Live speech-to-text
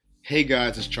Hey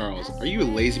guys, it's Charles. Are you a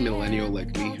lazy millennial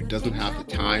like me who doesn't have the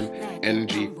time,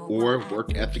 energy, or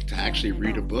work ethic to actually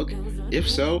read a book? If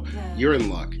so, you're in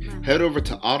luck. Head over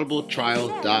to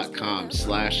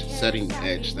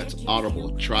audibletrial.com/settingedge. That's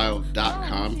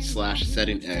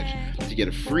audibletrial.com/settingedge to get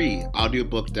a free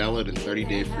audiobook download and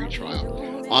 30-day free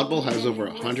trial. Audible has over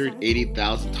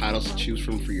 180,000 titles to choose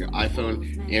from for your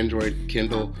iPhone, Android,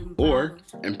 Kindle, or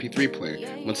MP3 player.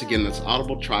 Once again, that's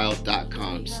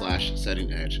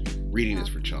audibletrial.com/settingedge. Reading is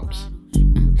for chumps.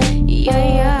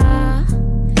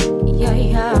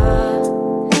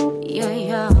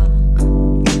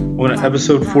 Welcome to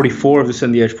episode 44 of the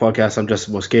Setting the Edge podcast. I'm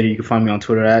Justin Mosqueda. You can find me on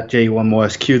Twitter at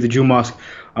J1MOSQ, the Jew Mosque.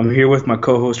 I'm here with my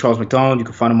co-host Charles McDonald. You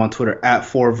can find him on Twitter at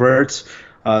 4verts.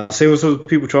 Say what's up to the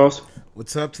people, Charles.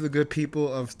 What's up to the good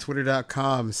people of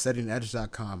Twitter.com,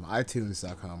 SettingEdge.com,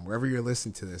 iTunes.com, wherever you're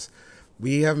listening to this.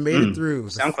 We have made it through.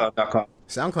 SoundCloud.com.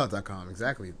 SoundCloud.com,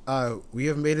 exactly. We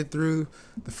have made it through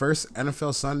the first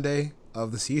NFL Sunday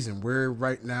of the season. We're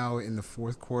right now in the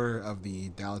fourth quarter of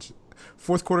the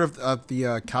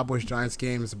Cowboys-Giants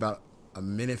game. It's about a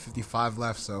minute 55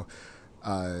 left, so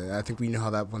I think we know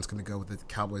how that one's going to go with the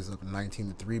Cowboys up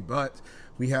 19-3, but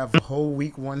we have a whole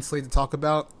week one slate to talk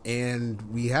about, and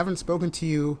we haven't spoken to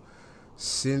you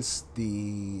since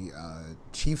the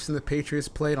Chiefs and the Patriots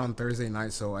played on Thursday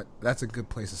night, so that's a good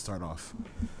place to start off.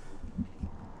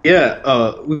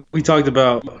 Yeah, we talked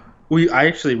about I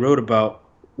actually wrote about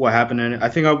what happened in it. I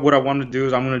think what I want to do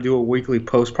is I'm going to do a weekly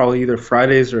post, probably either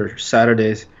Fridays or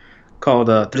Saturdays, called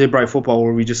Thursday Bright Football,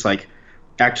 where we just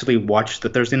actually watch the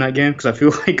Thursday night game, because I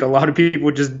feel like a lot of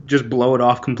people just blow it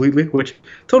off completely, which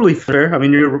totally fair. I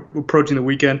mean, you're approaching the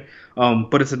weekend,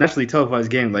 but it's a nationally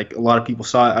televised game. Like, a lot of people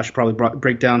saw it. I should probably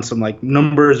break down some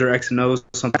numbers or X and O's,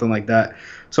 something like that.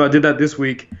 So I did that this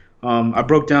week. I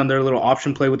broke down their little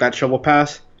option play with that shovel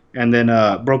pass, and then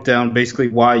broke down basically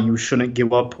why you shouldn't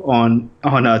give up on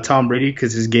Tom Brady,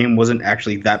 because his game wasn't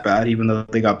actually that bad, even though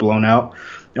they got blown out.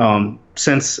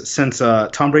 Since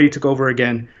Tom Brady took over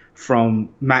again from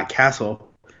Matt Castle,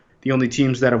 the only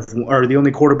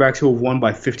quarterbacks who have won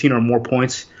by 15 or more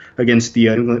points against the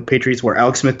New England Patriots were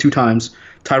Alex Smith 2 times,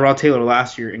 Tyrod Taylor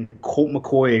last year, and Colt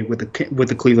McCoy with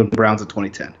the Cleveland Browns in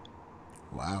 2010.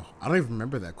 Wow, I don't even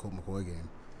remember that Colt McCoy game.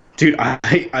 Dude,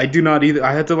 I do not either.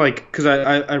 I had to because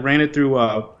I ran it through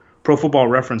Pro Football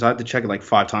Reference. I had to check it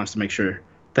 5 times to make sure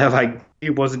that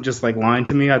it wasn't just lying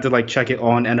to me. I had to check it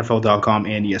on NFL.com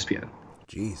and ESPN.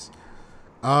 Jeez.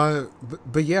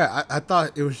 But yeah, I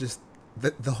thought it was just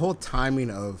the whole timing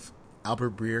of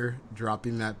Albert Breer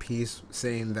dropping that piece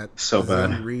saying that so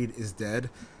bad. Reed is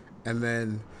dead, and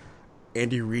then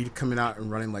Andy Reid coming out and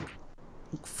running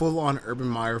full on Urban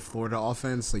Meyer Florida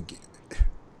offense.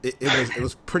 It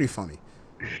was pretty funny.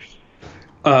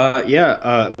 Like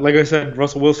I said,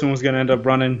 Russell Wilson was going to end up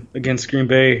running against Green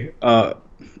Bay.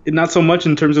 Not so much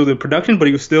in terms of the production, but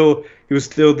he was still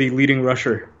the leading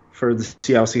rusher for the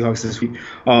Seattle Seahawks this week.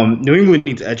 New England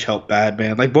needs edge help bad,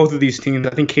 man. Both of these teams,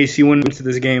 I think KC went into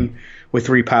this game with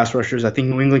 3 pass rushers. I think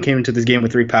New England came into this game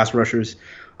with 3 pass rushers.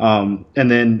 And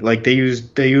then they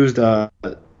used Donta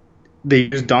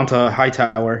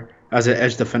Hightower as an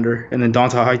edge defender, and then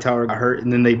Donta Hightower got hurt,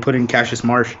 and then they put in Cassius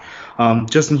Marsh.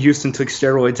 Justin Houston took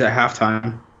steroids at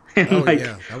halftime. And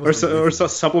or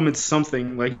supplements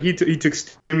something. He took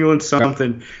stimulants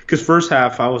something. Because first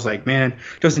half I was like, man,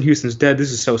 Justin Houston's dead.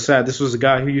 This is so sad. This was a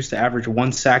guy who used to average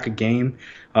 1 sack a game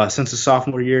since his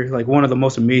sophomore year. One of the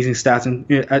most amazing stats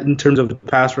in terms of the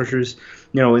pass rushers,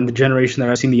 in the generation that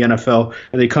I've seen the NFL. And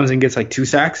then he comes and gets 2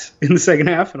 sacks in the second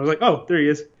half, and I was like, oh, there he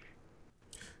is.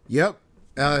 Yep.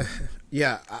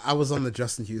 Yeah, I was on the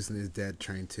Justin Houston is dead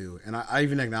train too, and I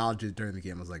even acknowledged it during the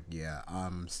game. I was like, yeah,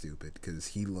 I'm stupid, because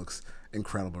he looks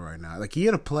incredible right now. He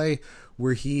had a play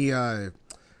where he I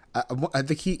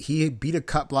think he beat a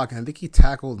cut block, and I think he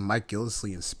tackled Mike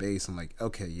Gillislee in space. I'm like,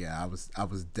 okay, yeah, I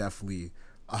was definitely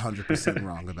 100%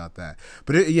 wrong about that.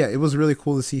 But it was really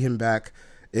cool to see him back.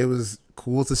 It was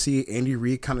cool to see Andy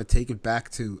Reid kind of take it back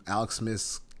to Alex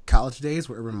Smith's college days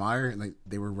with Urban Meyer, and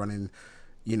they were running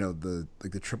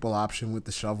the triple option with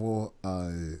the shovel,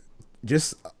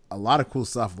 just a lot of cool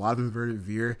stuff, a lot of inverted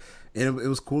veer, and it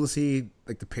was cool to see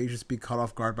the Patriots be caught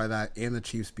off guard by that, and the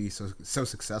Chiefs be so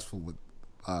successful with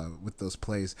those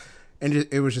plays, and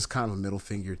it was just kind of a middle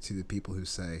finger to the people who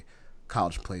say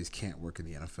college plays can't work in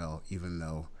the NFL, even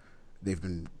though they've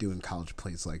been doing college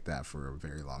plays like that for a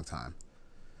very long time.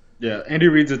 Yeah, Andy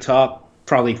Reid's a top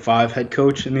probably 5 head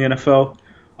coach in the NFL.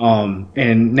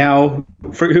 And now,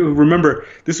 remember,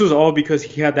 this was all because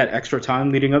he had that extra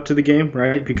time leading up to the game,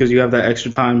 right? Because you have that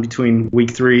extra time between week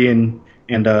 3 and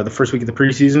the first week of the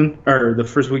preseason, or the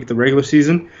first week of the regular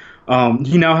season.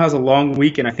 He now has a long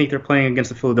week, and I think they're playing against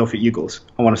the Philadelphia Eagles,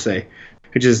 I want to say,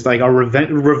 which is like a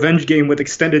revenge game with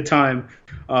extended time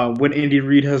when Andy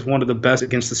Reid has one of the best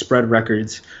against the spread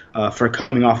records for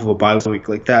coming off of a bye week.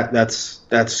 Like that's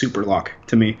super lock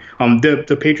to me.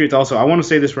 The Patriots also, I want to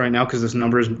say this right now because this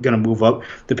number is going to move up.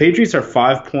 The Patriots are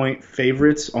 5-point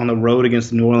favorites on the road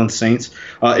against the New Orleans Saints.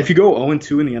 If you go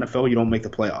 0-2 in the NFL, you don't make the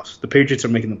playoffs. The Patriots are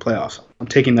making the playoffs. I'm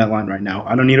taking that line right now.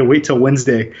 I don't need to wait till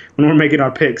Wednesday when we're making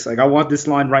our picks. Like I want this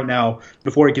line right now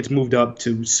before it gets moved up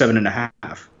to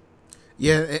 7.5.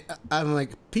 Yeah, I'm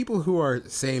like people who are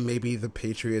saying maybe the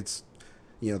Patriots,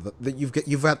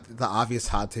 you've got the obvious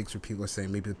hot takes where people are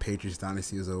saying maybe the Patriots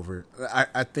dynasty is over.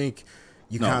 I think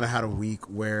you kind of had a week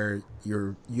where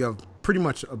you have pretty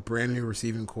much a brand new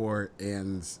receiving core,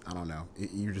 and I don't know,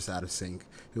 you're just out of sync.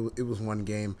 It was one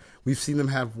game. We've seen them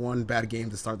have one bad game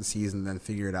to start the season, then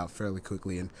figure it out fairly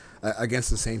quickly. And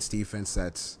against the Saints defense,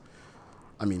 that's,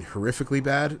 I mean, horrifically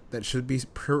bad. That should be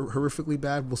horrifically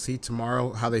bad. We'll see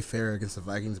tomorrow how they fare against the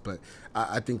Vikings, but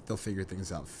I think they'll figure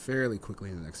things out fairly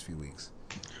quickly in the next few weeks.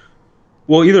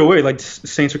 Well, either way, like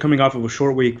Saints are coming off of a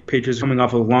short week, Patriots are coming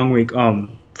off of a long week.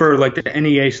 For like the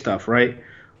NEA stuff, right?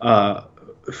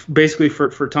 Basically,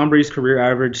 for Tom Brady's career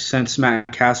average since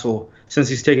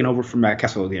he's taken over from Matt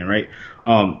Castle again, right?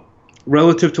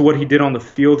 Relative to what he did on the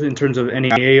field in terms of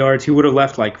NEA yards, he would have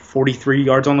left like 43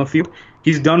 yards on the field.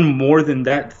 He's done more than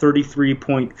that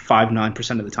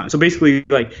 33.59% of the time. So basically,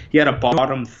 like he had a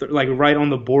bottom, like right on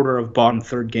the border of bottom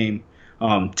third game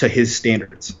to his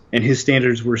standards, and his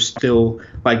standards were still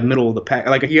like middle of the pack.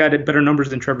 Like he had better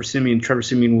numbers than Trevor Siemian. Trevor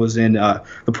Siemian was in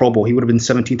the Pro Bowl. He would have been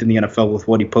 17th in the NFL with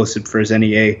what he posted for his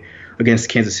NEA against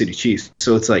Kansas City Chiefs.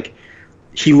 So it's like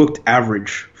he looked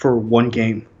average for one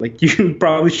game. Like you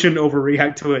probably shouldn't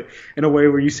overreact to it in a way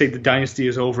where you say the dynasty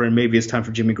is over and maybe it's time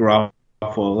for Jimmy Garoppolo.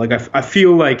 Like I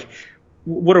feel like,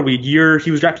 what are we,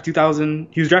 he was drafted 2000.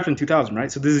 He was drafted in 2000,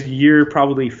 right? So this is year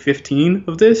probably 15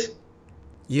 of this.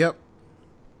 Yep.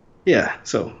 Yeah.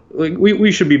 So like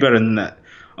we should be better than that.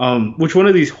 Which one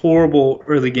of these horrible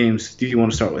early games do you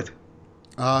want to start with?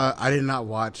 I did not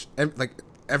watch. Like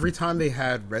every time they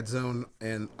had Red Zone,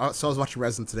 and so I was watching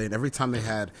Red Zone today, and every time they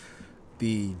had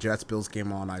the Jets-Bills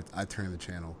game on, I turned the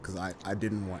channel because I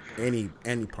didn't want any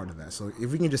part of that. So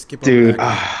if we can just skip over that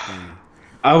game, then...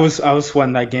 I was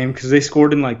sweating that game because they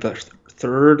scored in like the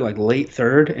third, like late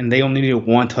third, and they only needed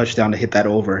one touchdown to hit that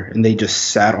over, and they just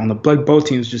sat on both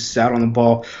teams just sat on the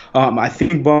ball. I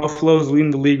think Buffalo's leading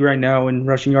the league right now in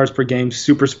rushing yards per game.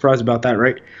 Super surprised about that,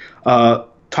 right?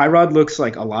 Tyrod looks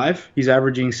like alive. He's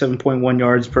averaging 7.1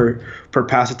 yards per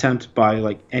pass attempt by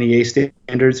like NEA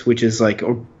standards, which is like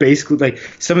basically like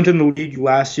seventh in the league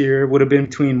last year. Would have been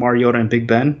between Mariota and Big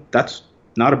Ben. That's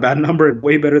not a bad number.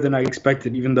 Way better than I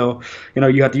expected, even though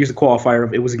you have to use the qualifier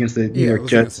of it was against the New York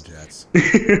Jets.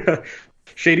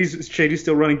 Shady's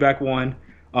still running back one.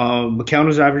 McCown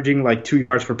was averaging like 2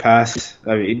 yards per pass.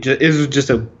 I mean, it was just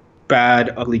a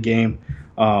bad, ugly game.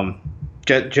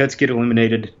 Jets get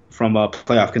eliminated from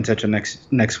playoff contention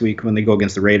next week when they go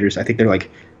against the Raiders. I think they're like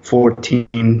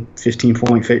 15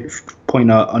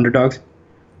 point underdogs.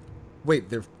 Wait,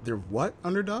 they're what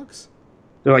underdogs?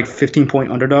 They're like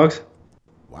 15-point underdogs.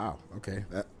 Wow. Okay.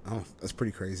 That's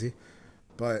pretty crazy.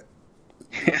 But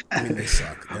I mean, they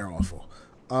suck. They're awful.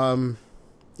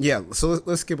 Yeah. So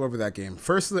let's skip over that game.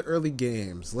 First of the early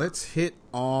games. Let's hit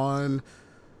on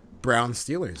Browns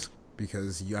Steelers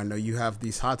because I know you have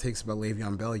these hot takes about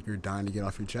Le'Veon Bell. You're dying to get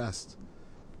off your chest.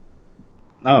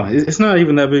 No, it's not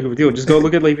even that big of a deal. Just go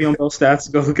look at Le'Veon Bell's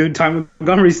stats. Go look at Ty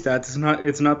Montgomery's stats.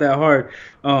 It's not that hard.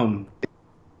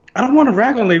 I don't want to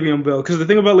rag on Le'Veon Bell because the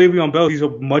thing about Le'Veon Bell, he's a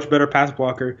much better pass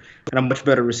blocker and a much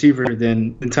better receiver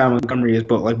than Ty Montgomery is.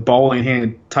 But like ball in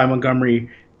hand, Ty Montgomery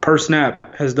per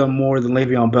snap has done more than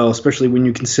Le'Veon Bell, especially when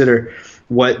you consider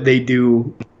what they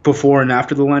do before and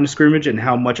after the line of scrimmage and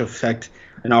how much effect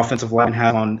an offensive line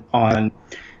has on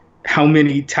how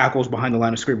many tackles behind the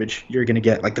line of scrimmage you're going to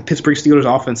get. Like the Pittsburgh Steelers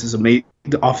offense is amazing.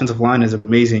 The offensive line is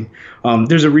amazing.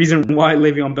 There's a reason why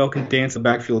Le'Veon Bell can dance the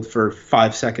backfield for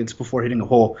 5 seconds before hitting a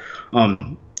hole.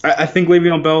 I think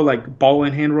Le'Veon Bell, like ball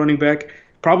in hand running back,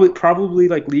 probably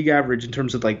like league average in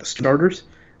terms of like the starters.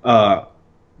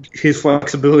 His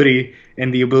flexibility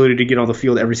and the ability to get on the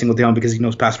field every single down because he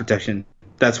knows pass protection.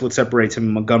 That's what separates him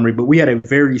and Montgomery. But we had a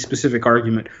very specific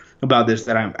argument about this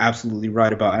that I'm absolutely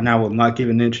right about, and I will not give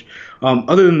an inch.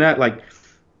 Other than that, like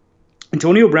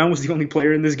Antonio Brown was the only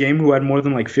player in this game who had more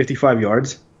than like 55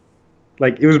 yards.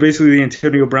 Like, it was basically the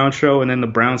Antonio Brown show, and then the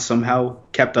Browns somehow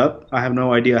kept up. I have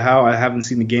no idea how. I haven't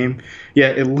seen the game. Yeah,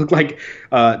 it looked like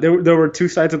there were two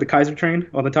sides of the Kaiser train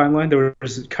on the timeline. There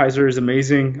was Kaiser is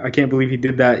amazing. I can't believe he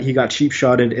did that. He got cheap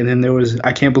shotted, and then there was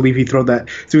I can't believe he threw that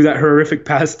horrific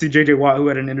pass to J.J. Watt, who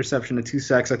had an interception and 2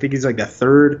 sacks. I think he's like the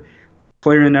third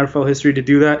player in NFL history to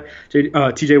do that.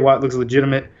 T.J. Watt looks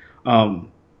legitimate.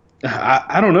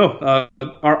 I don't know.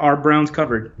 Our Browns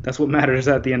covered. That's what matters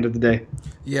at the end of the day.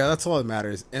 Yeah, that's all that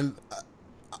matters. And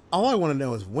all I want to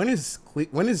know is when is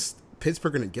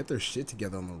Pittsburgh going to get their shit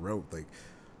together on the road? Like,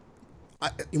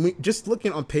 just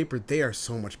looking on paper, they are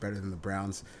so much better than the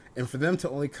Browns. And for them to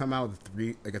only come out with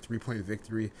a 3-point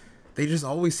victory, they just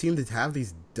always seem to have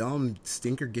these dumb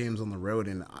stinker games on the road,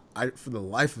 and for the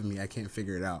life of me, I can't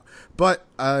figure it out. But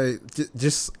I did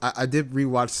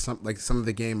rewatch some of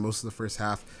the game, most of the first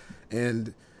half,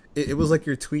 and it was like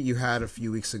your tweet you had a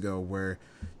few weeks ago where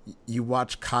you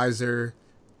watch Kaiser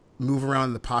move around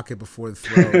in the pocket before the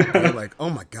throw. And you're like, oh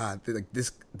my god, like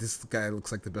this guy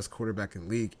looks like the best quarterback in the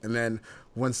league. And then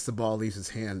once the ball leaves his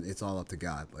hand, it's all up to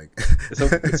God. Like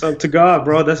it's up to God,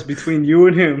 bro. That's between you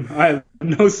and him. I have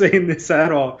no say in this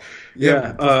at all.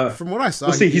 Yeah. From what I saw,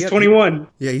 we'll see. He's 21.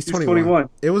 Yeah, he's 21.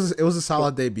 It was a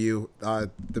solid debut.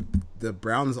 The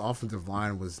Browns' offensive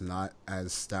line was not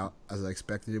as stout as I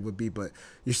expected it would be, but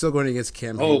you're still going against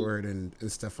Cam Hayward and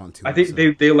Stephon Tuitt. I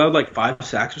think they allowed like 5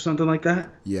 sacks or something like that.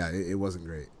 Yeah, it wasn't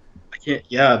great.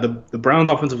 The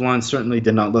Browns' offensive line certainly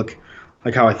did not look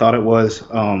like how I thought it was.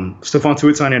 Stephon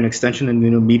Tuitt signed an extension and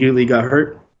then immediately got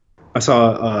hurt. I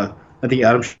saw I think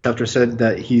Adam Schefter said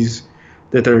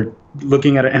that they're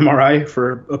looking at an MRI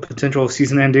for a potential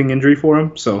season-ending injury for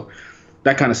him. So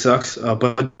that kind of sucks.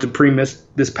 But Dupree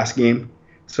missed this past game,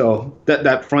 so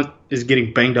that front is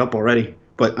getting banged up already.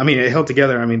 But I mean, it held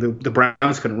together. I mean, the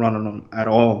Browns couldn't run on them at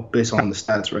all based on the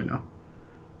stats right now.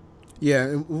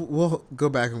 Yeah, we'll go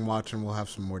back and watch, and we'll have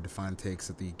some more defined takes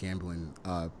at the gambling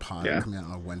pod coming out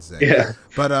on Wednesday. Yeah,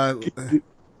 but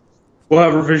we'll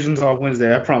have revisions on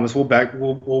Wednesday. I promise. We'll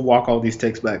walk all these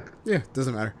takes back. Yeah,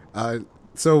 doesn't matter.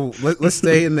 So let's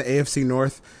stay in the AFC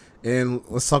North, and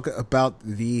let's talk about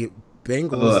the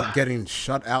Bengals getting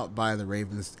shut out by the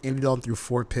Ravens. Andy Dalton threw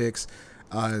 4 picks.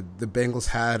 The Bengals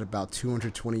had about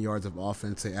 220 yards of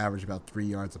offense. They averaged about 3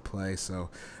 yards a play. So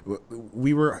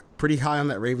we were pretty high on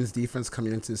that Ravens defense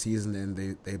coming into the season,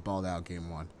 and they balled out game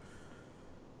 1.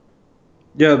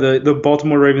 Yeah, the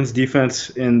Baltimore Ravens defense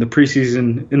in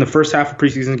the first half of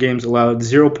preseason games allowed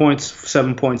 0 points,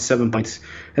 7 points, 7 points.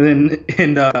 And then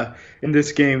in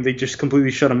this game, they just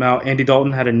completely shut them out. Andy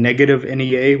Dalton had a negative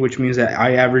NEA, which means that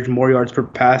I averaged more yards per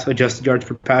pass, adjusted yards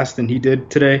per pass, than he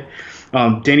did today.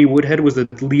 Danny Woodhead was the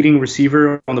leading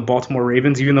receiver on the Baltimore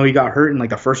Ravens, even though he got hurt in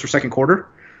like the first or second quarter.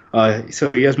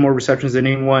 So he has more receptions than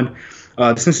anyone.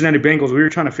 The Cincinnati Bengals, we were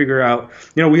trying to figure out,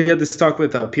 we had this talk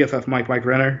with PFF Mike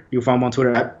Renner. You can follow him on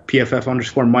Twitter at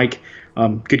PFF_Mike.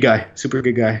 Good guy, super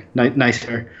good guy, nice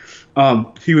hair.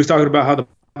 He was talking about how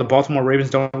the Baltimore Ravens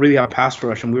don't really have a pass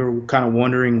rush, and we were kind of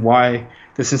wondering why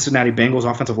the Cincinnati Bengals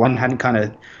offensive line hadn't kind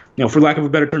of, for lack of a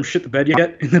better term, shit the bed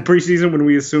yet in the preseason when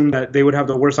we assumed that they would have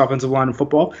the worst offensive line in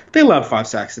football. They allowed 5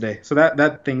 sacks today, so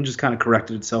that thing just kind of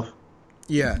corrected itself.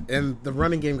 Yeah, and the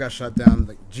running game got shut down.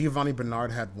 Like Giovanni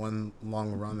Bernard had one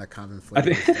long run that kind of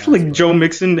inflated. I think Joe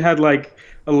Mixon had like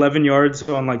 11 yards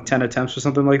on like 10 attempts or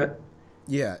something like that.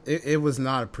 Yeah, it was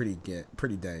not a pretty day.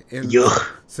 And Yuck.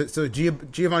 So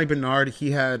Giovanni Bernard,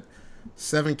 he had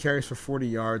 7 carries for 40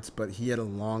 yards, but he had a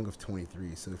long of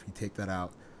 23. So if you take that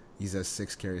out, he's at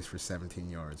 6 carries for 17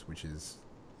 yards, which is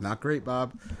not great,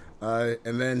 Bob.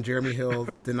 And then Jeremy Hill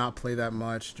did not play that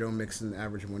much. Joe Mixon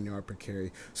averaged 1 yard per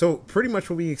carry. So pretty much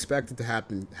what we expected to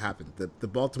happen happened. The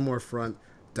Baltimore front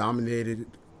dominated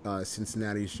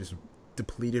Cincinnati's just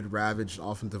depleted, ravaged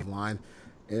offensive line,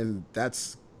 and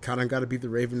that's kind of got to be the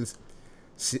Ravens'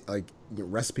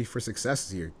 recipe for success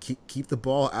here. Keep the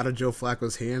ball out of Joe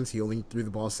Flacco's hands. He only threw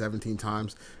the ball 17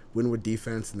 times. Win with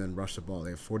defense, and then rush the ball. They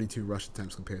have 42 rush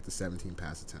attempts compared to 17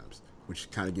 pass attempts,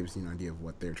 which kind of gives you an idea of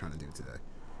what they're trying to do today.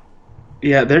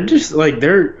 Yeah, they're just like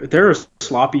they're a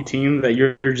sloppy team that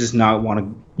you just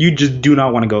do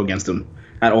not want to go against them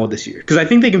at all this year, because I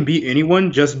think they can beat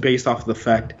anyone just based off of the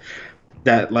fact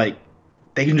that like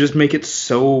they can just make it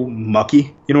so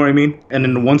mucky, you know what I mean? And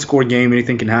in a 1-score game,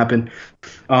 anything can happen.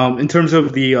 In terms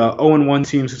of the 0-1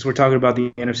 teams, since we're talking about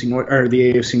the NFC North or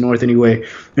the AFC North anyway,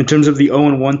 in terms of the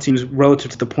 0-1 teams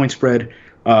relative to the point spread,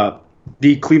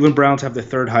 the Cleveland Browns have the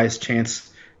 3rd highest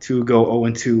chance to go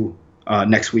 0-2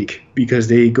 next week, because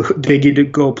they get to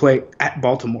go play at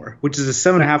Baltimore, which is a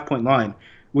 7.5 point line.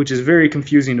 which is very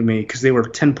confusing to me because they were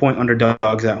 10-point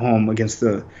underdogs at home against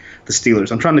the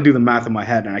Steelers. I'm trying to do the math in my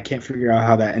head, and I can't figure out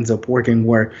how that ends up working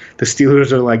where the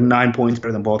Steelers are like 9 points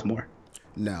better than Baltimore.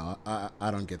 No,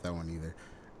 I don't get that one either.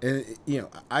 And,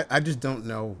 I just don't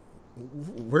know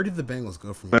where did the Bengals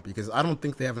go from here, because I don't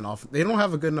think they have they don't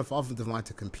have a good enough offensive line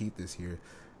to compete this year.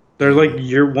 They're like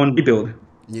year one rebuild.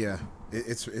 Yeah,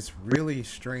 it's really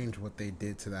strange what they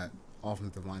did to that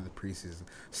offensive line in the preseason.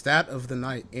 Stat of the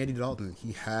night: Andy Dalton.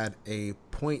 He had a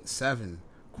 .7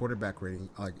 quarterback rating,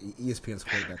 like ESPN's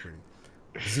quarterback rating,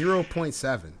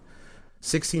 0.7,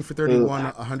 16 for 31,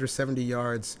 170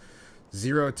 yards,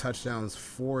 0 touchdowns,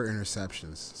 4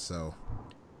 interceptions. So.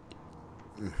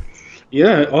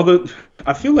 Yeah,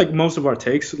 I feel like most of our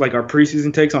takes, like our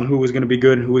preseason takes on who was going to be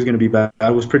good and who was going to be bad,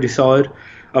 was pretty solid.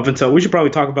 Up until we should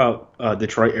probably talk about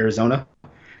Detroit, Arizona,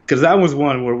 because that was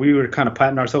one where we were kind of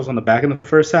patting ourselves on the back in the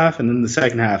first half, and then the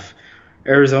second half,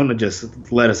 Arizona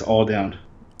just let us all down.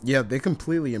 Yeah, they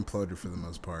completely imploded for the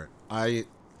most part. I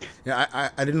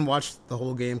didn't watch the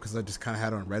whole game because I just kind of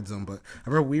had it on Red Zone, but I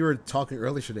remember we were talking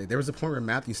earlier today. There was a point where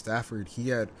Matthew Stafford, he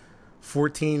had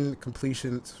 14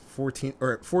 completions,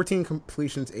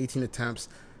 18 attempts,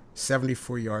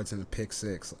 74 yards, and a pick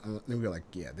 6. And we were like,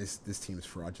 yeah, this team is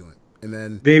fraudulent. And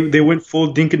then they went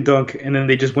full dink and dunk, and then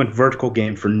they just went vertical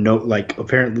game for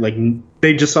apparently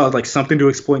they just saw like something to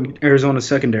exploit Arizona's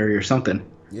secondary or something.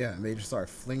 Yeah, and they just started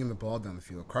flinging the ball down the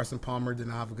field. Carson Palmer did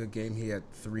not have a good game. He had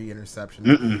 3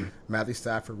 interceptions. Matthew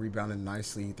Stafford rebounded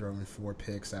nicely, throwing 4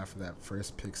 picks after that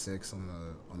first pick 6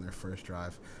 on their first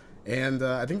drive. And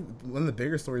I think one of the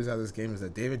bigger stories out of this game is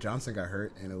that David Johnson got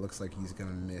hurt, and it looks like he's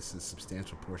going to miss a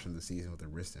substantial portion of the season with a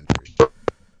wrist injury.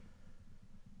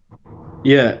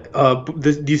 Yeah,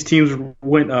 these teams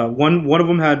went. One of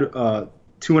them had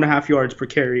 2.5 yards per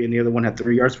carry, and the other one had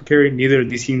 3 yards per carry. Neither of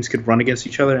these teams could run against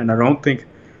each other, and I don't think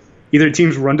either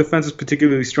team's run defense is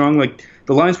particularly strong. Like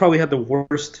the Lions probably had the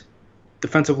worst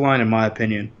defensive line, in my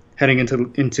opinion, heading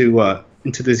into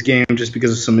this game, just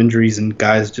because of some injuries and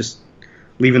guys just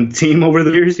leaving the team over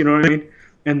the years. You know what I mean?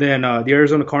 And then the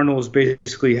Arizona Cardinals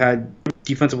basically had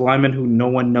defensive linemen who no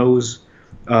one knows.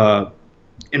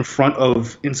 In front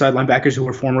of inside linebackers who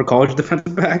were former college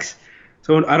defensive backs.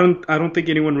 So I don't think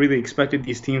anyone really expected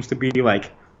these teams to be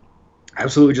like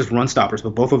absolutely just run stoppers, but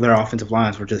both of their offensive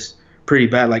lines were just pretty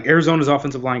bad. Like Arizona's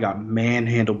offensive line got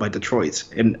manhandled by Detroit's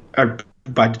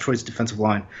defensive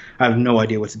line. I have no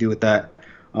idea what to do with that.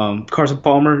 Carson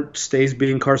Palmer stays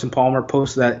being Carson Palmer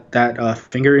post that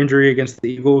finger injury against the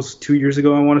Eagles 2 years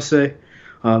ago, I want to say.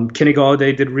 Kenny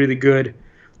Golladay did really good.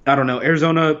 I don't know.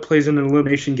 Arizona plays in an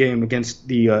elimination game against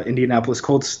the Indianapolis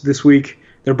Colts this week.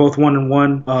 They're both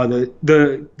 1-1.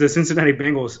 The Cincinnati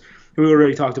Bengals, who we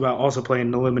already talked about, also playing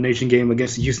an elimination game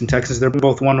against the Houston Texans. They're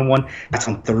both 1-1. That's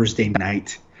on Thursday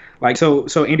night. Like so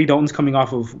Andy Dalton's coming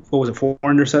off of 4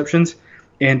 interceptions,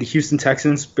 and the Houston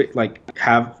Texans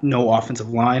have no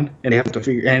offensive line, and they have to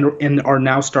figure and are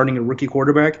now starting a rookie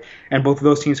quarterback, and both of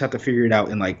those teams have to figure it out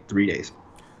in like 3 days.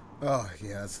 Oh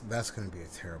yeah, that's going to be a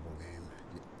terrible game.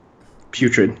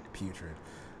 Putrid.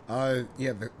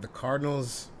 Yeah, the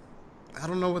Cardinals. I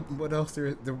don't know what else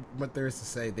what there is to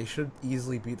say. They should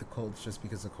easily beat the Colts just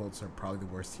because the Colts are probably the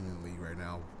worst team in the league right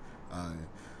now.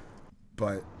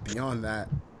 But beyond that,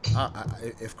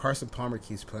 if Carson Palmer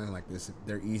keeps playing like this,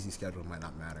 their easy schedule might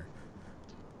not matter.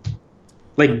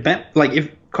 Like if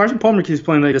Carson Palmer keeps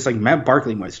playing like this, like Matt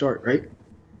Barkley might start, right? You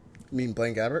mean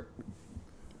Blaine Gabbert?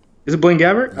 Is it Blaine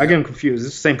Gabbert? Yeah. I get him confused.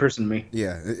 It's the same person to me.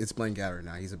 Yeah, it's Blaine Gabbert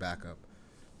now. He's a backup.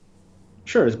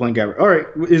 Sure, it's Blaine Gabbert. All right,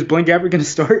 is Blaine Gabbert going to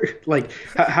start? Like,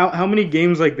 how many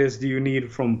games like this do you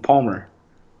need from Palmer?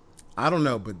 I don't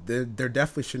know, but there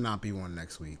definitely should not be one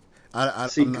next week. I'm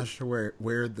not sure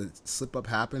where the slip-up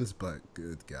happens, but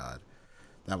good God,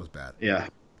 that was bad. Yeah.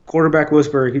 Quarterback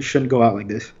whisperer, he shouldn't go out like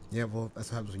this. Yeah, well,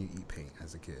 that's what happens when you eat paint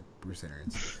as a kid. Bruce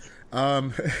Arians.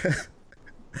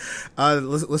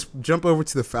 Let's jump over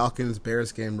to the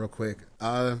Falcons-Bears game real quick.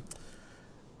 I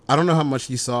don't know how much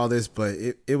you saw this, but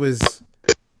it was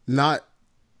not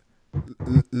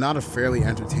a fairly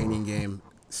entertaining game.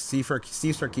 Steve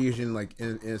Sarkisian, like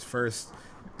in his first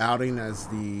outing as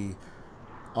the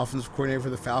offensive coordinator for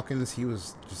the Falcons, he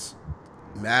was just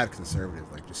mad conservative,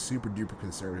 like just super duper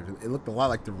conservative. It looked a lot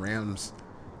like the Rams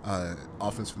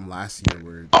offense from last year,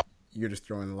 where you're just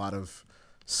throwing a lot of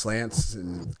slants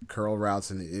and curl routes,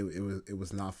 and it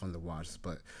was not fun to watch.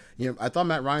 But I thought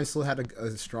Matt Ryan still had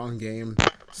a strong game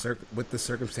with the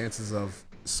circumstances of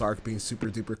Sark being super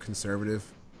duper conservative.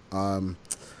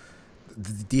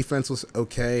 The defense was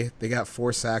okay. They got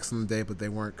 4 sacks on the day, but they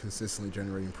weren't consistently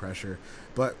generating pressure.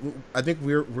 But I think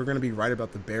we're going to be right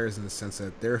about the Bears in the sense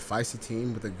that they're a feisty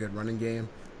team with a good running game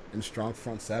and strong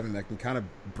front seven that can kind of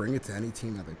bring it to any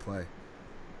team that they play.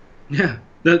 Yeah,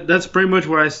 that's pretty much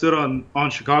where I stood on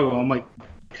Chicago. I'm like,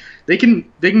 they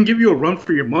can give you a run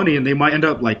for your money, and they might end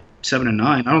up like 7-9.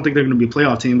 I don't think they're going to be a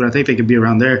playoff team, but I think they could be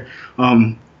around there.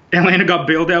 Atlanta got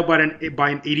bailed out by an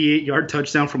 88-yard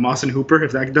touchdown from Austin Hooper.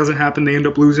 If that doesn't happen, they end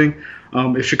up losing.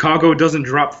 If Chicago doesn't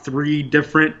drop 3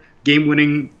 different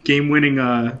game-winning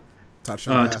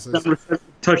touchdown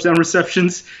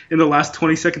receptions in the last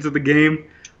 20 seconds of the game,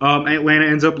 Atlanta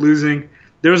ends up losing.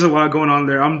 There's a lot going on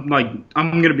there. I'm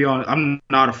gonna be honest. I'm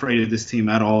not afraid of this team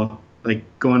at all. Like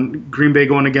Green Bay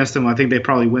going against them, I think they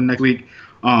probably win next week.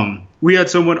 We had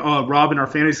someone, Rob, in our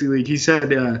fantasy league. He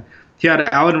said he had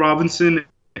Allen Robinson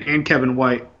and Kevin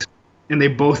White, and they're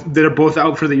both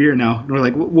out for the year now. And we're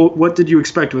like, what did you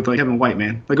expect with like Kevin White,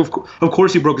 man? Like, of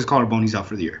course he broke his collarbone. He's out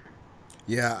for the year.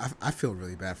 Yeah, I feel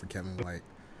really bad for Kevin White.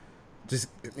 Just,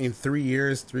 I mean, 3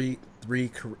 years, three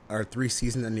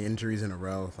season-ending injuries in a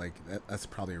row. Like that's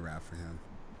probably a wrap for him.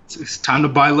 It's time to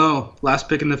buy low. Last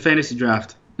pick in the fantasy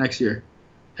draft next year.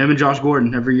 Him and Josh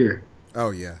Gordon every year.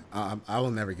 Oh yeah, I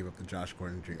will never give up the Josh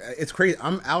Gordon dream. It's crazy.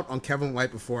 I'm out on Kevin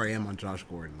White before I am on Josh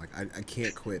Gordon. Like I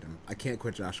can't quit him. I can't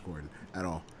quit Josh Gordon at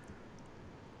all.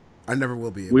 I never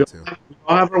will be able to. We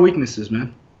all have our weaknesses,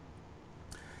 man.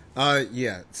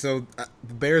 Yeah. So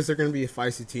the Bears are going to be a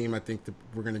feisty team. I think that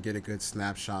we're going to get a good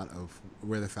snapshot of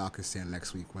where the Falcons stand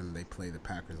next week when they play the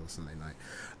Packers on Sunday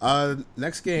night.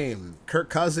 Next game, Kirk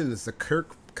Cousins. The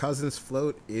Kirk Cousins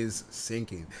float is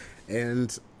sinking,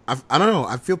 and I don't know.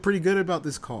 I feel pretty good about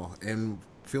this call, and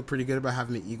feel pretty good about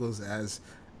having the Eagles as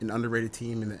an underrated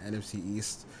team in the NFC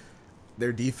East.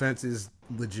 Their defense is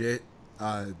legit.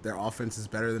 Their offense is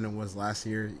better than it was last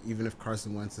year, even if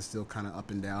Carson Wentz is still kind of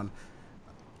up and down.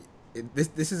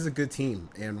 This is a good team,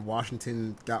 and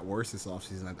Washington got worse this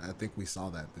offseason. I think we saw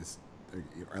that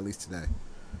or at least today.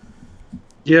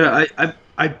 Yeah,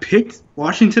 I picked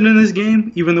Washington in this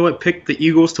game, even though I picked the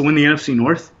Eagles to win the NFC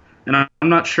North, and I'm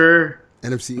not sure.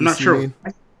 NFC East, I'm not sure. You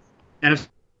mean? NFC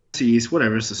East,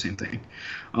 whatever, it's the same thing.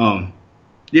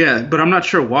 Yeah, but I'm not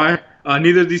sure why.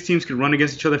 Neither of these teams can run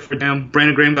against each other for damn.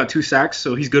 Brandon Graham got 2 sacks,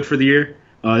 so he's good for the year.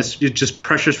 It's just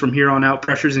pressures from here on out,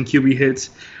 pressures and QB hits.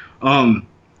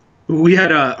 We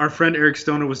had our friend Eric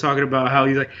Stoner was talking about how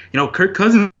he's like, Kirk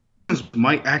Cousins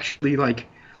might actually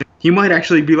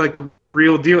be like the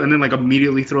real deal, and then like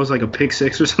immediately throws like a pick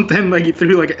 6 or something. Like he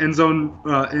threw like an end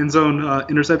zone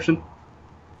interception.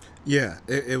 Yeah,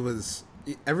 it was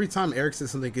every time Eric said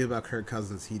something good about Kirk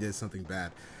Cousins, he did something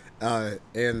bad,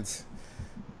 and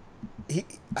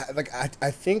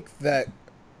I think that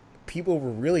people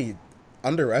were really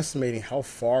underestimating how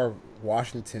far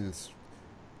Washington's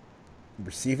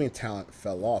receiving talent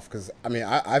fell off. Because I mean,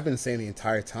 I've been saying the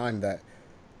entire time that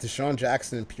Deshaun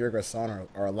Jackson and Pierre Garçon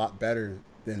are a lot better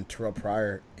than Terrell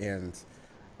Pryor and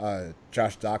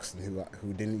Josh Doxson,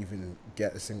 who didn't even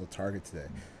get a single target today.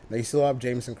 Now you still have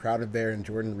Jamison Crowder there and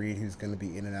Jordan Reed, who's going to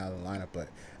be in and out of the lineup, but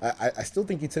I still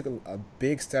think you took a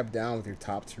big step down with your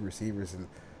top 2 receivers, and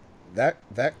that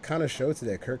kind of showed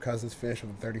today. Kirk Cousins finished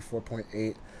with a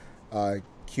 34.8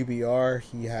 QBR.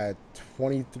 He had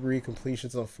 23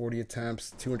 completions on 40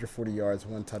 attempts, 240 yards,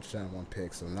 1 touchdown, 1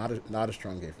 pick. So not a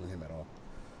strong game from him at all.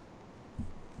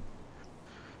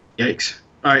 Yikes.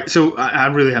 All right, so I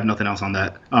really have nothing else on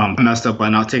that. I messed up by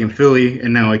not taking Philly,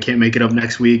 and now I can't make it up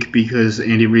next week because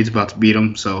Andy Reid's about to beat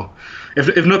him. So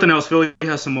if nothing else, Philly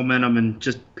has some momentum, and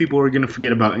just people are going to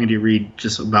forget about Andy Reid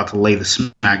just about to lay the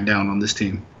smack down on this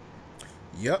team.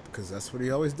 Yep, because that's what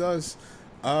he always does.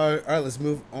 All right, let's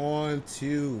move on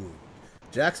to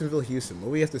Jacksonville-Houston. What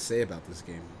do we have to say about this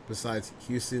game? Besides,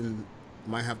 Houston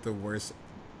might have the worst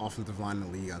offensive line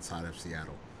in the league outside of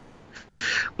Seattle.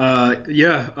 Pay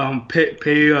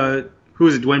who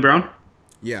is it, Dwayne Brown?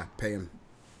 Yeah, pay him.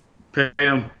 Pay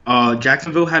him.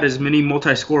 Jacksonville had as many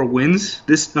multi-score wins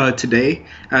today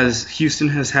as Houston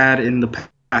has had in the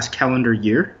past calendar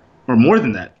year, or more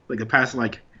than that. Like the past,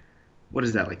 what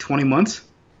is that, like 20 months?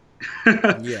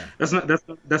 Yeah, that's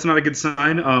not a good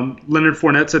sign. Leonard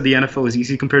Fournette said the NFL is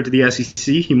easy compared to the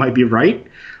SEC. He might be right.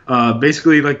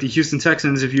 Basically, like the Houston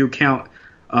Texans, if you count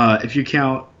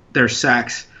their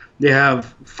sacks, they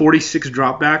have 46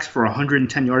 dropbacks for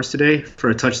 110 yards today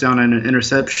for a touchdown and an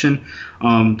interception.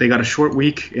 They got a short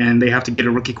week, and they have to get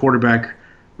a rookie quarterback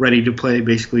ready to play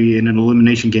basically in an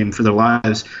elimination game for their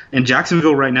lives. And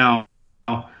Jacksonville right now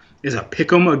is a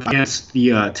pick'em against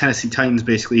the Tennessee Titans.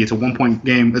 Basically, it's a 1-point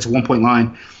game. It's a 1-point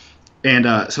line.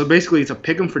 And so basically, it's a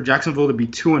pick 'em for Jacksonville to be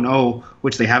 2-0,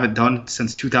 which they haven't done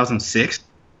since 2006.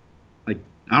 Like,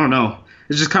 I don't know.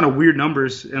 It's just kind of weird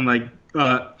numbers. And like,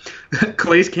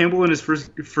 Calais Campbell in his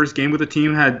first game with the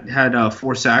team had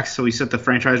 4 sacks, so he set the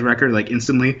franchise record like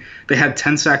instantly. They had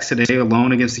 10 sacks today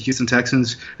alone against the Houston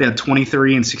Texans. They had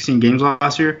 23 in 16 games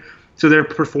last year. So they're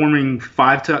performing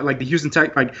like the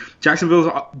like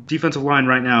Jacksonville's defensive line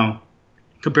right now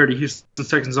compared to Houston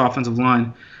Texans offensive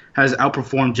line has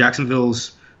outperformed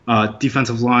Jacksonville's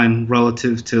defensive line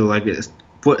relative to like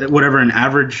whatever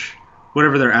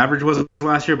their average was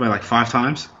last year by like 5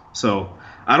 times. So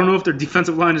I don't know if their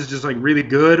defensive line is just like really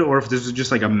good or if this is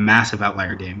just like a massive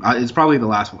outlier game. It's probably the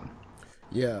last one.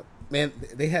 Yeah, man,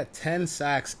 they had 10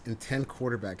 sacks and 10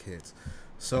 quarterback hits.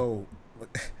 So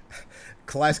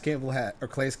Calais Campbell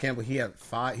he had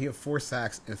 4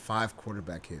 sacks and 5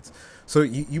 quarterback hits. So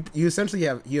you essentially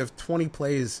have 20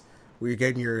 plays where you're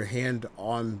getting your hand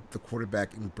on the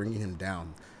quarterback and bringing him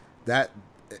down. That,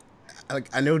 like,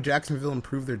 I know Jacksonville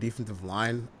improved their defensive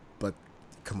line, but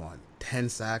come on, 10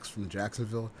 sacks from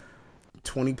Jacksonville,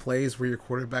 20 plays where your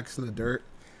quarterback's in the dirt.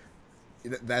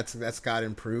 That's got to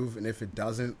improve, and if it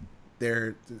doesn't,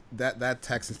 that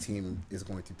Texas team is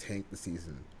going to tank the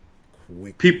season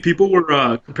quickly. People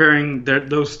were comparing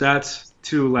those stats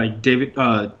to like David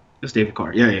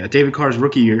Carr. Yeah, David Carr's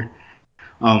rookie year.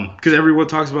 Because everyone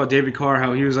talks about David Carr,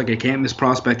 how he was like a can't miss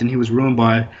prospect, and he was ruined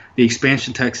by the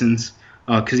expansion Texans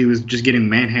because he was just getting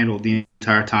manhandled the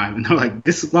entire time. And they're like,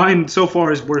 this line so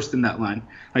far is worse than that line.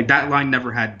 Like, that line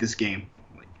never had this game.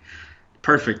 Like,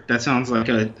 perfect. That sounds like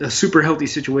a super healthy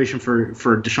situation for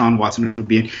Deshaun Watson to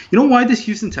be in. You know why this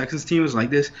Houston Texans team is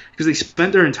like this? Because they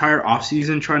spent their entire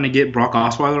offseason trying to get Brock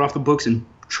Osweiler off the books and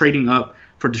trading up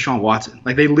for Deshaun Watson.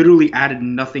 Like, they literally added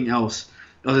nothing else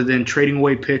other than trading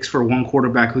away picks for one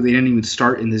quarterback who they didn't even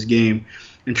start in this game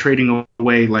and trading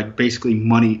away like basically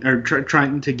money or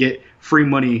trying to get free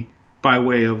money by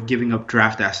way of giving up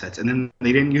draft assets. And then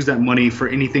they didn't use that money for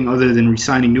anything other than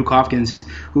re-signing Nuke Hopkins,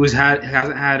 who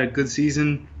hasn't had a good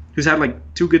season, who's had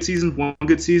like 2 good seasons, 1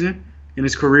 good season in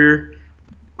his career.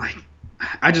 Like,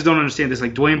 I just don't understand this.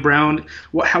 Like, Dwayne Brown,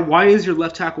 why is your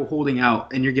left tackle holding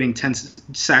out and you're getting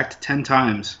sacked 10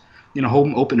 times in a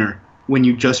home opener when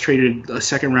you just traded a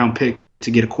second-round pick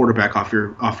to get a quarterback off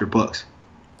your books?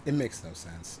 It makes no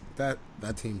sense. That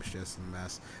team's just a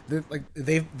mess.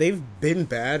 They've been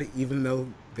bad, even though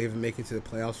they've been making it to the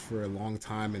playoffs for a long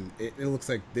time, and it looks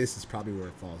like this is probably where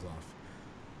it falls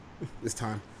off this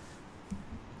time.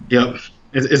 Yep,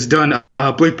 it's done.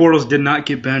 Blake Bortles did not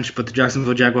get benched, but the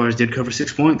Jacksonville Jaguars did cover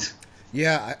 6 points.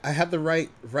 Yeah, I had the right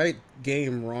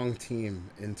game, wrong team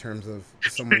in terms of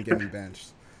someone getting benched.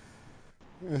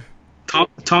 Did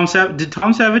Tom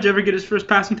Savage ever get his first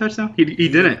passing touchdown? He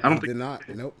didn't. I don't think. Did not.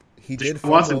 Nope. He did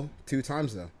fumble Watson 2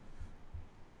 times though.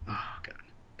 Oh god,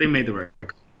 they made the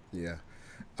record. Yeah.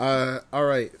 All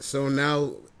right. So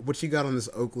now, what you got on this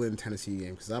Oakland Tennessee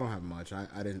game? Because I don't have much. I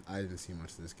didn't see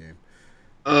much of this game.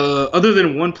 Other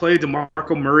than one play,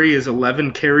 DeMarco Murray is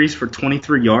 11 carries for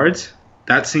 23 yards.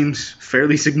 That seems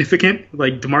fairly significant.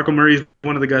 Like, DeMarco Murray is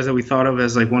one of the guys that we thought of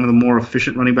as like one of the more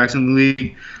efficient running backs in the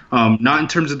league. Not in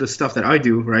terms of the stuff that I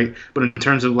do, right? But in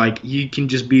terms of like he can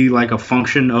just be like a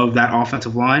function of that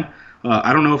offensive line.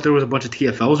 I don't know if there was a bunch of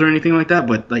TFLs or anything like that,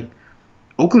 but like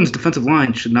Oakland's defensive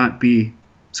line should not be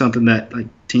something that like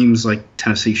teams like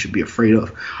Tennessee should be afraid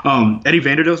of. Eddie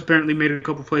Vanderdoes apparently made a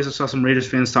couple plays. I saw some Raiders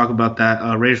fans talk about that.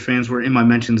 Raiders fans were in my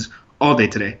mentions all day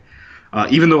today.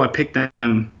 Even though I picked them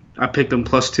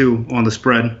 +2 on the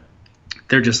spread.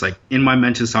 They're just like in my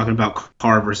mentions talking about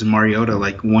Carr versus Mariota,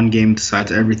 like one game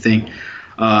decides everything.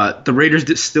 The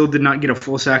Raiders still did not get a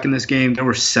full sack in this game. There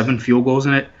were 7 field goals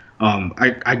in it.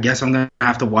 I guess I'm going to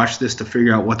have to watch this to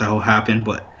figure out what the hell happened,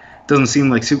 but it doesn't seem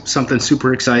like something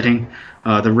super exciting.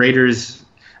 The Raiders,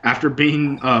 after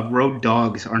being road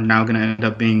dogs, are now going to end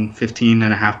up being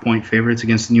 15.5-point favorites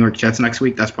against the New York Jets next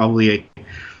week. That's probably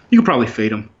you could probably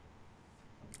fade them.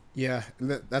 Yeah,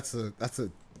 that's a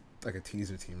like a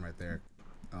teaser team right there.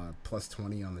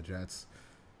 +20 on the Jets.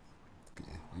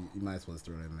 Yeah, you might as well just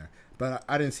throw it in there. But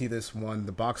I didn't see this one.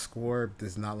 The box score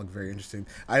does not look very interesting.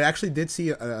 I actually did see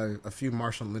a few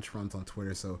Marshawn Lynch runs on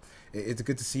Twitter, so it's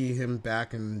good to see him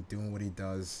back and doing what he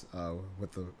does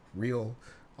with the real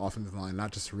offensive line,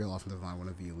 not just a real offensive line, one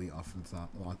of the elite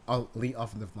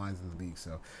offensive lines in the league.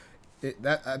 So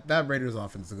that Raiders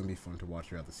offense is going to be fun to watch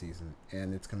throughout the season,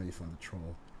 and it's going to be fun to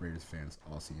troll Raiders fans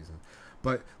all season.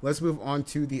 But let's move on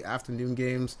to the afternoon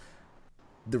games.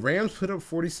 The Rams put up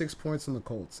 46 points on the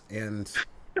Colts, and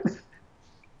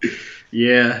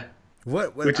yeah,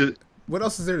 what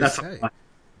else is there to say?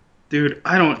 Dude,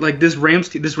 I don't like this Rams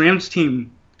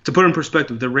team to put in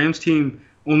perspective, the Rams team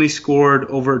only scored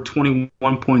over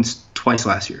 21 points twice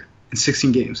last year in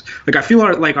 16 games. Like, I feel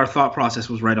our thought process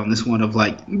was right on this one of,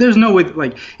 like, there's no way,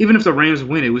 like, even if the Rams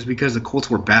win, it was because the Colts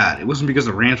were bad. It wasn't because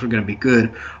the Rams were going to be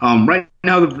good. Right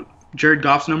now, Jared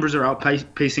Goff's numbers are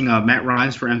outpacing Matt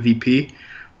Ryan's for MVP.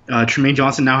 Tremaine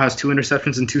Johnson now has 2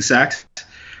 interceptions and 2 sacks.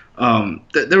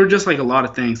 There were just, like, a lot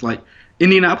of things. Like,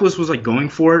 Indianapolis was, like, going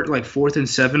for it, like, 4th and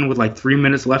 7 with, like, 3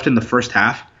 minutes left in the first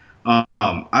half. I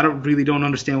don't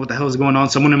understand what the hell is going on.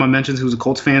 Someone in my mentions who's a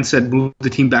Colts fan said move the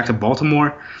team back to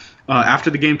Baltimore. After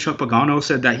the game, Chuck Pagano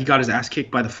said that he got his ass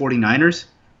kicked by the 49ers.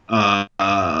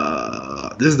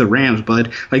 This is the Rams,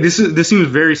 bud. Like, this seems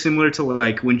very similar to,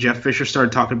 like, when Jeff Fisher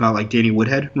started talking about, like, Danny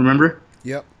Woodhead. Remember?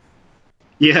 Yep.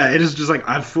 Yeah, it is just like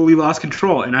I've fully lost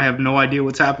control and I have no idea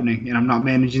what's happening and I'm not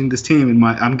managing this team and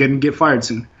I'm going to get fired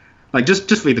soon. Like, just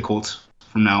fade the Colts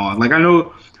from now on. Like, I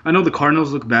know the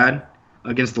Cardinals look bad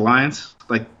against the Lions.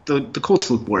 Like, the Colts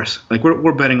look worse. Like,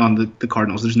 we're betting on the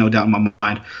Cardinals. There's no doubt in my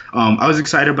mind. I was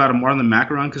excited about a Marlon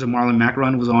Mack run because Marlon Mack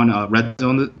run was on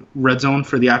red zone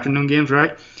for the afternoon games,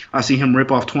 right? I see him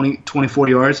rip off 24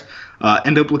 yards.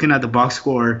 End up looking at the box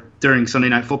score during Sunday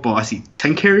Night Football. I see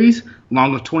 10 carries,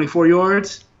 long of 24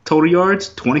 yards, total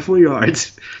yards, 24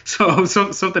 yards. So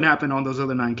something happened on those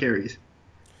other 9 carries.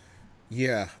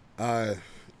 Yeah,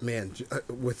 man,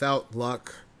 without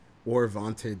Luck or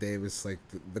Vontae Davis, like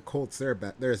the Colts, they're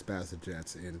as bad as the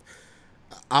Jets, and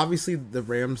obviously the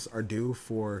Rams are due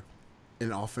for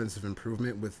an offensive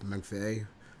improvement with McVay,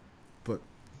 but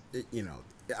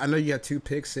I know you got 2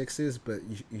 pick sixes, but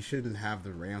you shouldn't have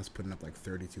the Rams putting up like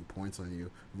 32 points on you.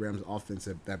 Rams offense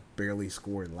that barely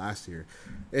scored last year.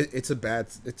 It's a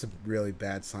really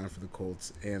bad sign for the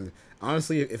Colts. And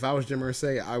honestly, if I was Jim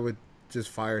Irsay, I would just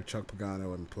fire Chuck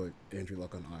Pagano and put Andrew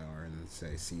Luck on IR and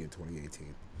say see you in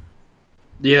 2018.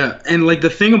 Yeah, and like the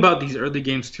thing about these early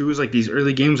games too is like these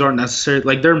early games aren't necessarily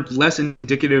like they're less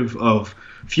indicative of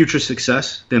future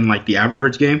success than like the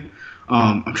average game.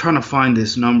 I'm trying to find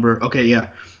this number. Okay,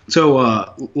 yeah.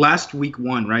 So last week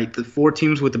 1, right? The 4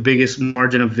 teams with the biggest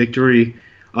margin of victory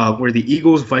were the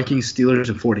Eagles, Vikings, Steelers,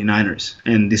 and 49ers.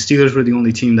 And the Steelers were the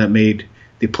only team that made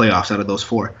the playoffs out of those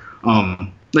 4.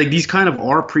 Like these kind of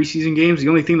are preseason games. The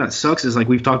only thing that sucks is like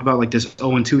we've talked about like this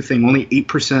 0-2 thing. Only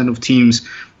 8% of teams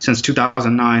since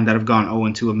 2009 that have gone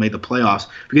 0-2 have made the playoffs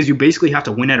because you basically have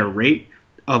to win at a rate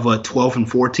of a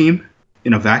 12-4 team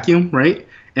in a vacuum, right?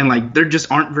 And like there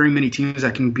just aren't very many teams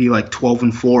that can be like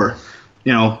 12-4,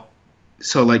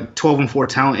 so like 12-4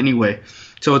 talent anyway.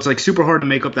 So it's like super hard to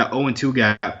make up that 0-2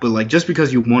 gap. But like just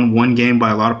because you won 1 game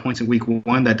by a lot of points in week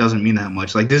 1, that doesn't mean that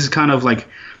much. Like this is kind of like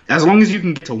as long as you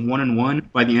can get to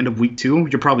 1-1 by the end of week 2,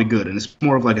 you're probably good. And it's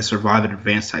more of like a survive and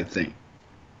advance type thing.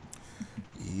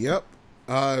 Yep.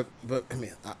 But I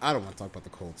mean, I don't want to talk about the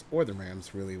Colts or the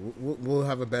Rams. Really, we'll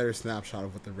have a better snapshot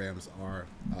of what the Rams are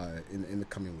in the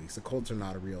coming weeks. The Colts are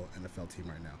not a real NFL team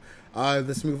right now.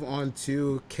 Let's move on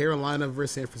to Carolina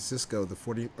versus San Francisco.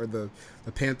 The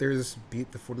Panthers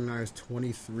beat the 49ers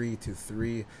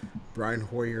 23-3. Brian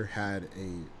Hoyer had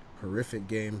a horrific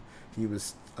game. He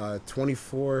was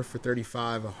 24 for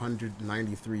 35,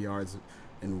 193 yards,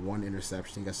 and 1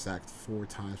 interception. He got sacked 4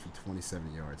 times for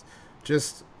 27 yards.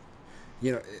 Just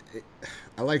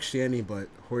I like Shanny, but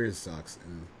Hoyer sucks,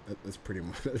 and that's pretty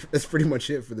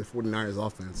much it for the 49ers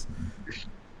offense.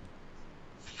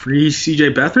 Free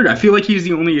CJ Beathard? I feel like he's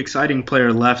the only exciting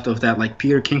player left of that like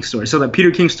Peter King story. So that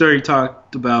Peter King story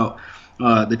talked about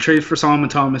the trade for Solomon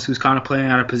Thomas, who's kind of playing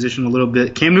out of position a little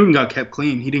bit. Cam Newton got kept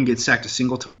clean. He didn't get sacked a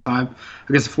single time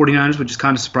against the 49ers, which is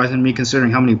kind of surprising to me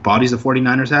considering how many bodies the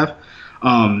 49ers have.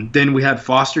 Then we had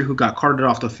Foster, who got carted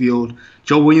off the field.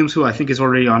 Joe Williams, who I think is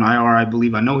already on IR, I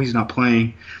believe. I know he's not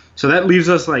playing. So that leaves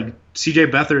us like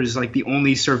CJ Beathard is like the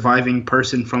only surviving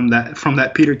person from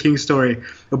that Peter King story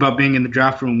about being in the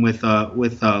draft room with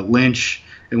Lynch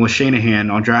and with Shanahan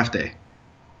on draft day.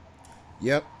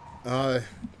 Yep.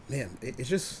 Man,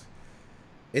 it's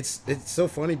so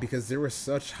funny because there were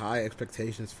such high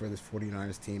expectations for this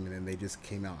 49ers team, and then they just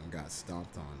came out and got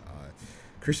stomped on.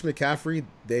 Christian McCaffrey,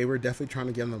 they were definitely trying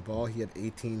to get him the ball. He had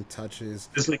 18 touches.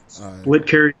 Just like split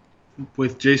carry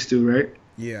with J Stu, right?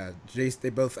 Yeah,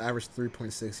 they both averaged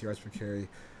 3.6 yards per carry.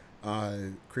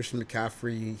 Christian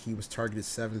McCaffrey, he was targeted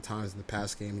 7 times in the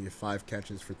past game. He had 5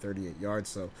 catches for 38 yards.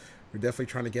 So we're definitely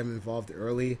trying to get him involved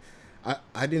early.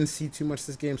 I didn't see too much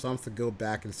this game, so I'm going to go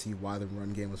back and see why the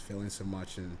run game was failing so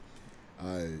much and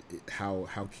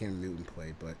how Cam Newton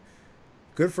played. But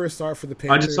good first start for the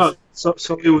Panthers. I just thought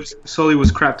Sully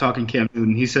was crap talking Cam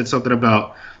Newton. He said something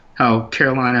about how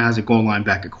Carolina has a goal line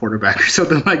back at quarterback or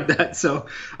something like that. So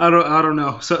I don't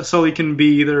know. So he can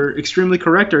be either extremely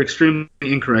correct or extremely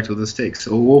incorrect with his takes.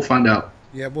 So we'll find out.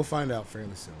 Yeah, we'll find out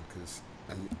fairly soon. Because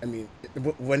I mean,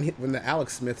 when the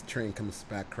Alex Smith train comes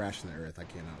back crashing the earth, I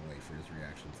cannot wait for his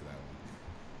reaction to that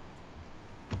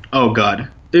one. Oh God,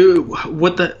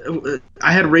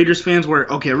 I had Raiders fans where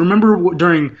remember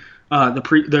during the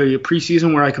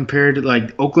preseason where I compared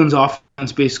like Oakland's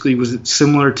offense basically was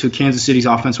similar to Kansas City's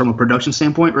offense from a production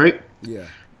standpoint, right? Yeah.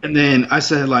 And then I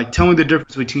said, like, tell me the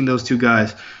difference between those two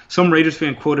guys. Some Raiders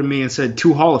fan quoted me and said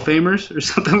 2 Hall of Famers or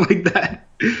something like that.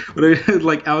 But I had,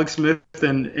 like, Alex Smith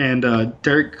and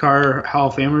Derek Carr Hall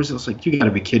of Famers. I was like, you got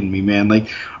to be kidding me, man.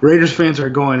 Like, Raiders fans are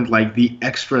going, like, the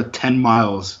extra 10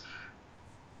 miles.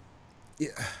 Yeah.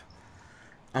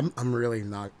 I'm really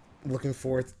not looking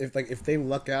forward to, if they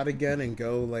luck out again and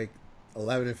go, like,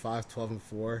 11-5,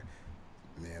 12-4,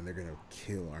 man, they're going to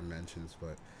kill our mentions,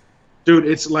 but... Dude,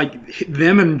 it's like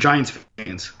them and Giants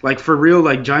fans. Like, for real,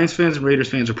 like, Giants fans and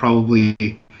Raiders fans are probably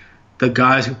the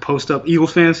guys who post up.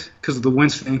 Eagles fans, because of the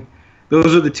Wentz thing.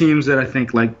 Those are the teams that I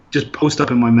think, like, just post up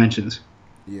in my mentions.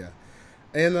 Yeah.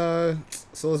 And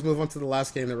so let's move on to the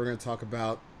last game that we're going to talk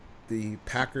about. The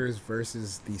Packers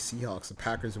versus the Seahawks. The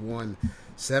Packers won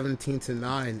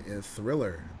 17-9 in a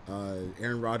thriller.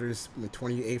 Aaron Rodgers went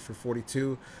 28 for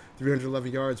 42.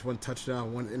 311 yards, 1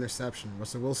 touchdown, 1 interception.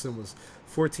 Russell Wilson was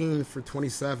 14 for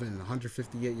 27,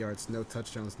 158 yards, no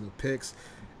touchdowns, no picks.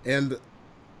 And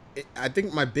I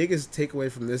think my biggest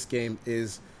takeaway from this game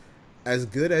is as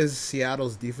good as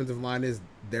Seattle's defensive line is,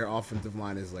 their offensive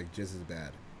line is like just as bad.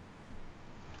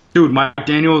 Dude, Mike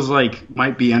Daniels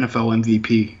might be NFL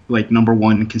MVP, like number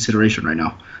 1 in consideration right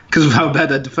now because of how bad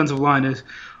that defensive line is,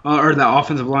 or that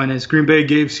offensive line is. Green Bay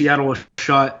gave Seattle a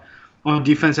shot on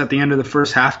defense at the end of the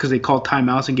first half because they called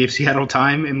timeouts and gave Seattle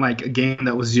time in like a game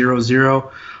that was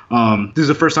 0-0. This is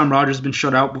the first time Rodgers has been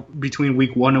shut out between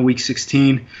week 1 and week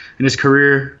 16 in his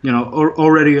career. You know,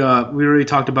 we already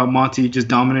talked about Monty just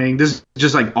dominating. This is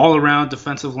just like all around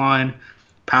defensive line,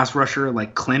 pass rusher,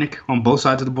 like clinic on both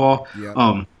sides of the ball.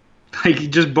 Yep. Like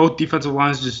just both defensive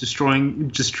lines just destroying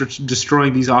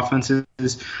these offenses.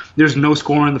 There's no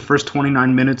score in the first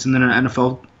 29 minutes, and then an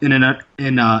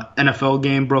NFL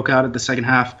game broke out at the second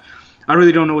half. I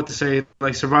really don't know what to say.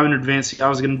 Like surviving in advance, I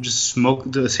was gonna just smoke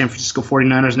the San Francisco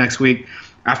 49ers next week.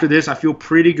 After this, I feel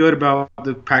pretty good about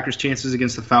the Packers' chances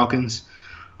against the Falcons.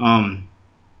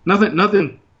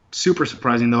 Nothing super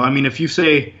surprising though. I mean, if you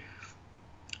say,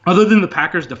 other than the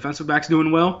Packers' defensive backs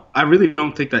doing well, I really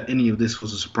don't think that any of this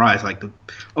was a surprise. Like, the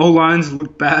O-lines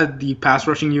looked bad. The pass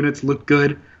rushing units looked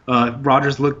good.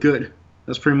 Rodgers looked good.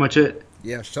 That's pretty much it.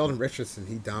 Yeah, Sheldon Richardson,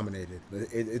 he dominated.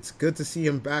 It's good to see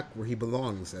him back where he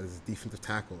belongs as a defensive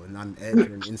tackle and not an edge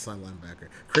or an inside linebacker.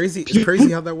 It's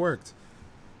crazy how that worked.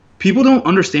 People don't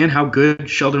understand how good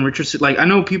Sheldon Richardson. Like, I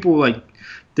know people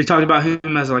they talked about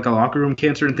him as like a locker room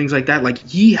cancer and things like that. Like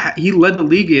he led the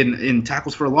league in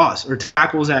tackles for a loss or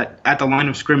tackles at the line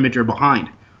of scrimmage or behind.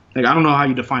 Like I don't know how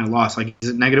you define a loss. Like is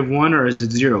it -1 or is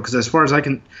it 0? Because as far as I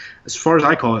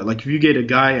call it, like if you get a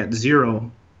guy at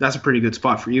 0, that's a pretty good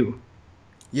spot for you.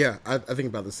 Yeah, I think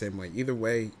about the same way. Either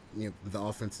way, you know, the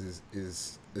offense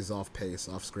is off pace,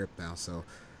 off script now. So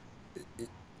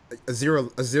a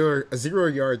zero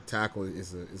yard tackle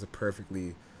is a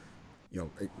perfectly, you know,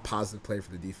 a positive play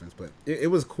for the defense. But it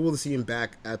was cool to see him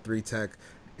back at 3 Tech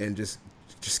and just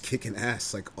kicking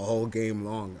ass like all game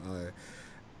long.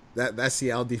 That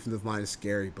Seattle defensive line is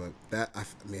scary, but that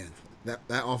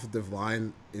offensive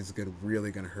line is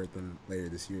really gonna hurt them later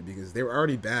this year because they were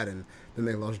already bad, and then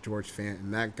they lost George Fant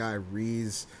and that guy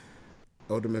Reese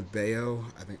Odomabeo.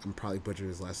 I think I'm probably butchering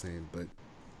his last name, but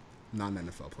not an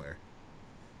NFL player.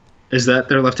 Is that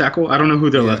their left tackle? I don't know who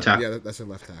their left tackle. Yeah, that's their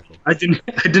left tackle. I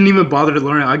didn't even bother to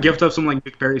learn it. I gift up some like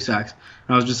Nick Perry sacks,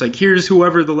 and I was just like, here's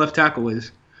whoever the left tackle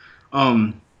is.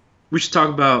 We should talk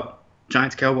about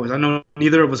Giants Cowboys. I know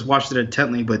neither of us watched it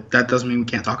intently, but that doesn't mean we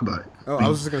can't talk about it. Oh, I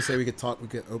was just gonna say we could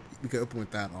open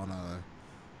with that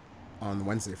on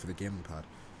Wednesday for the gambling pod.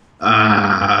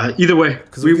 Either way,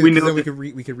 because we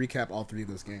could recap all 3 of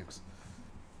those games.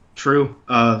 True.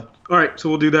 All right, so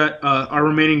we'll do that. Our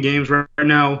remaining games right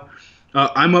now.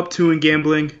 I'm up 2 in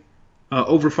gambling,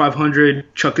 over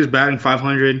 500. Chuck is batting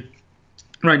 500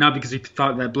 right now because he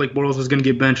thought that Blake Bortles was going to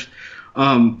get benched.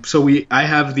 I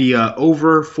have the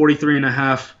over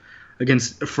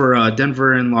 43.5 for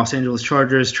Denver and Los Angeles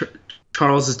Chargers.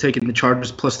 Charles is taking the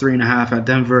Chargers plus 3.5 at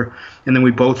Denver, and then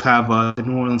we both have the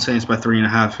New Orleans Saints by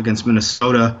 3.5 against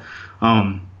Minnesota.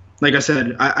 Like I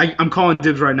said, I'm calling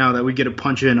dibs right now that we get a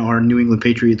punch in our New England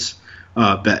Patriots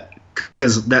bet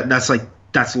because that's like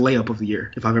that's layup of the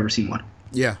year if I've ever seen one.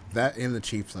 Yeah, that and the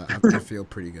Chiefs, I feel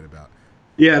pretty good about.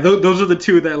 Yeah, those are the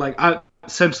two that like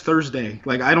since Thursday,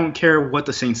 like I don't care what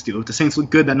the Saints do. If the Saints look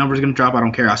good, that number's gonna drop. I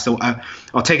don't care.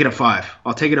 I'll take it at 5.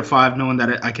 I'll take it at 5, knowing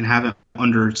that I can have it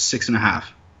under 6.5.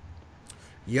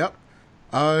 Yep.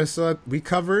 So we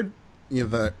covered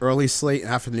the early slate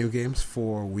and afternoon games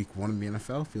for Week 1 in the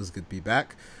NFL. Feels good to be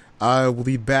back. We'll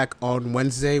be back on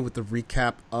Wednesday with the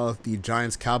recap of the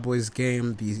Giants-Cowboys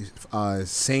game, the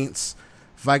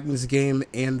Saints-Vikings game,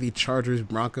 and the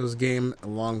Chargers-Broncos game,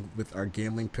 along with our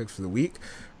gambling picks for the week.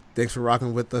 Thanks for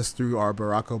rocking with us through our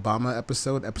Barack Obama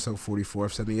episode 44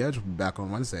 of 70 Edge. We'll be back on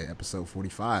Wednesday, episode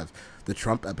 45, the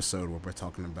Trump episode, where we're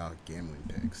talking about gambling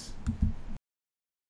picks.